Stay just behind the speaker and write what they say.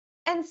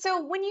And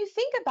so, when you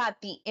think about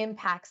the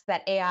impacts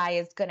that AI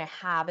is going to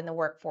have in the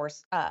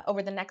workforce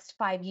over the next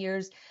 5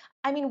 years,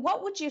 I mean,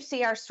 what would you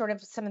say are sort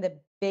of some of the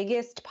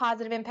biggest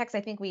positive impacts?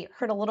 I think we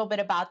heard a little bit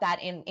about that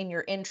in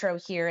your intro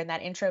here in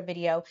that intro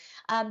video.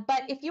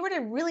 But if you were to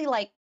really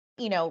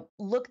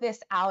look this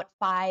out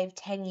 5,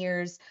 10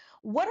 years,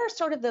 what are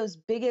sort of those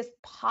biggest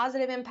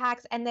positive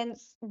impacts? And then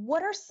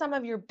what are some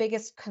of your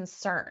biggest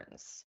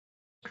concerns?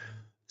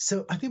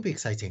 So I think it'd be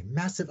exciting.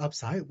 Massive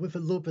upside with a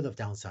little bit of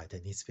downside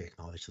that needs to be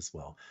acknowledged as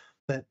well.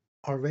 But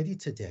already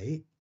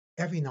today,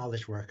 every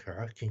knowledge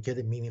worker can get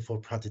a meaningful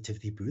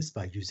productivity boost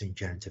by using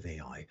generative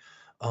AI.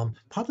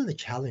 Part of the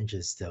challenge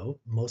is, though,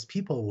 most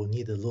people will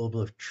need a little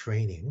bit of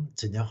training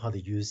to know how to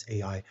use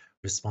AI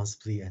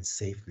responsibly and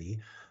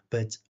safely.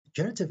 But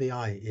generative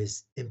AI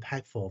is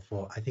impactful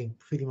for, I think,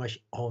 pretty much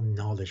all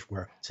knowledge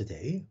work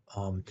today.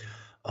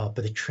 But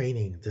the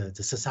training, the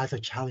societal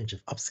challenge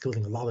of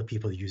upskilling a lot of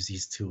people to use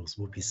these tools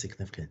will be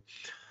significant.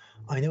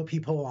 I know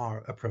people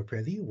are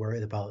appropriately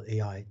worried about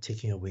AI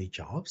taking away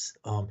jobs,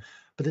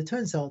 but it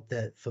turns out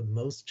that for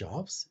most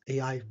jobs,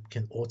 AI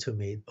can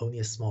automate only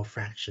a small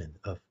fraction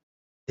of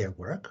their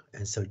work.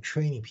 And so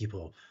training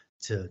people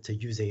to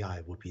use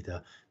AI will be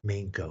the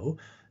main goal.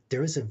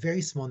 There is a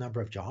very small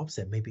number of jobs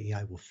that maybe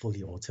AI will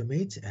fully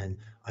automate, and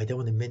I don't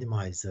want to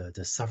minimize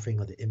the suffering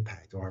or the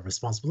impact or our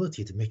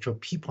responsibility to make sure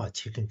people are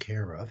taken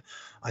care of.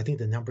 I think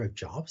the number of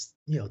jobs,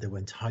 that will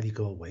entirely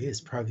go away is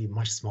probably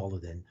much smaller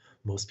than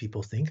most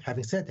people think.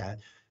 Having said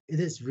that, it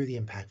is really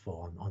impactful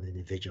on an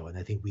individual, and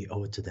I think we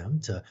owe it to them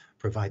to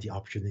provide the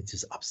opportunities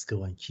to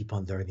upskill and keep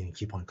on learning and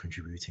keep on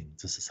contributing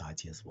to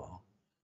society as well.